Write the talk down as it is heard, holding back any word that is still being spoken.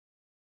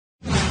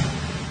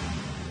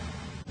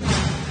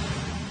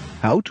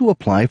How to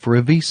apply for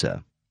a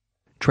visa.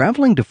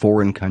 Traveling to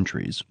foreign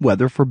countries,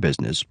 whether for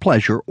business,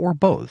 pleasure, or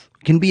both,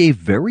 can be a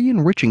very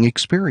enriching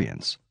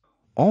experience.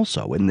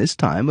 Also, in this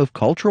time of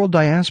cultural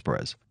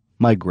diasporas,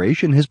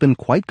 migration has been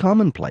quite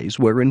commonplace,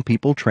 wherein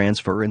people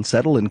transfer and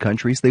settle in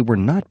countries they were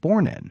not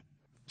born in.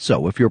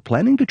 So if you're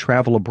planning to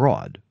travel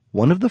abroad,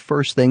 one of the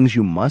first things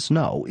you must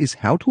know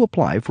is how to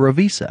apply for a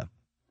visa.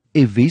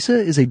 A visa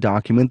is a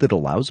document that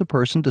allows a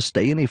person to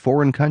stay in a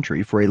foreign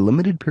country for a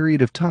limited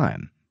period of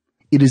time.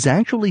 It is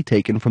actually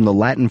taken from the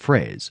Latin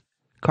phrase,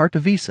 carta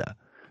visa,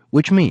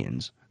 which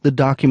means the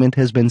document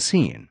has been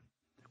seen,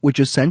 which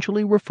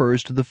essentially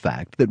refers to the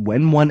fact that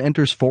when one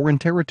enters foreign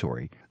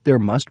territory, there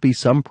must be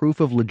some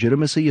proof of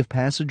legitimacy of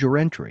passage or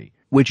entry,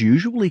 which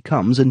usually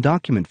comes in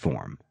document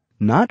form.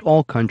 Not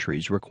all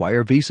countries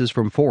require visas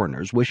from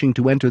foreigners wishing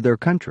to enter their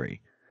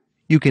country.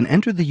 You can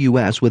enter the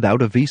U.S.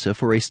 without a visa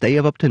for a stay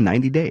of up to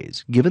 90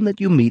 days, given that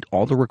you meet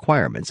all the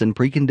requirements and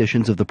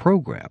preconditions of the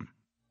program.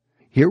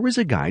 Here is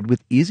a guide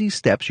with easy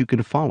steps you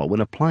can follow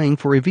when applying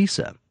for a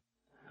visa.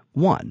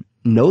 1.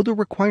 Know the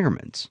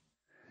requirements.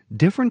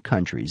 Different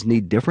countries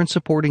need different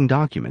supporting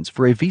documents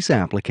for a visa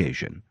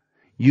application.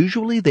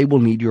 Usually they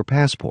will need your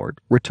passport,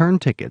 return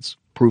tickets,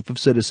 proof of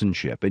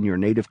citizenship in your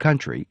native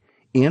country,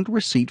 and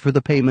receipt for the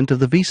payment of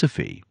the visa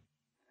fee.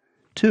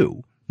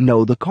 2.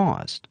 Know the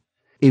cost.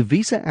 A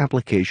visa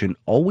application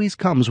always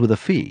comes with a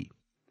fee.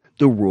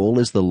 The rule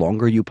is the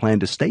longer you plan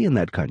to stay in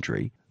that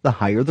country, the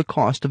higher the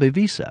cost of a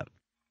visa.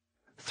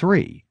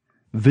 3.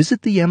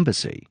 Visit the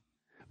embassy.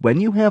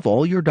 When you have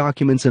all your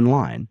documents in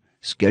line,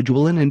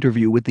 schedule an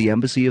interview with the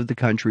embassy of the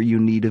country you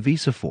need a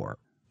visa for.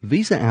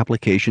 Visa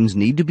applications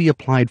need to be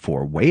applied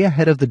for way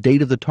ahead of the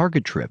date of the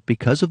target trip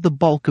because of the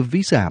bulk of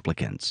visa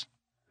applicants.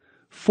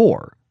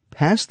 4.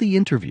 Pass the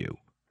interview.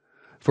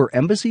 For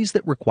embassies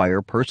that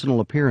require personal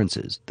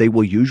appearances, they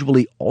will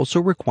usually also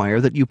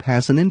require that you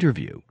pass an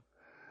interview.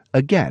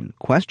 Again,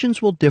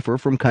 questions will differ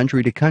from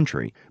country to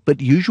country,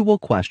 but usual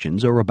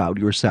questions are about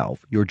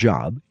yourself, your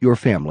job, your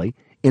family,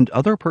 and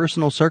other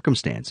personal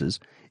circumstances,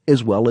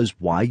 as well as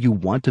why you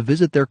want to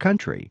visit their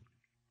country.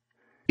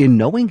 In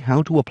knowing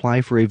how to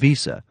apply for a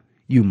visa,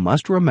 you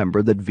must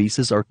remember that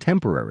visas are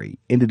temporary,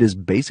 and it is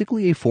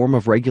basically a form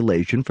of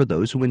regulation for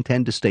those who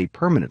intend to stay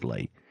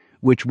permanently,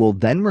 which will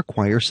then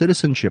require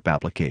citizenship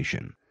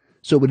application.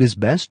 So it is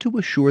best to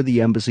assure the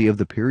embassy of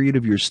the period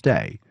of your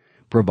stay,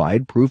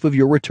 provide proof of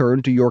your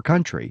return to your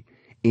country,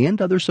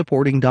 and other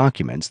supporting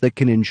documents that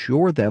can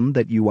ensure them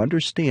that you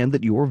understand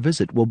that your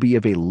visit will be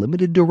of a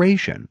limited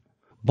duration.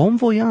 Bon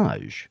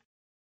voyage!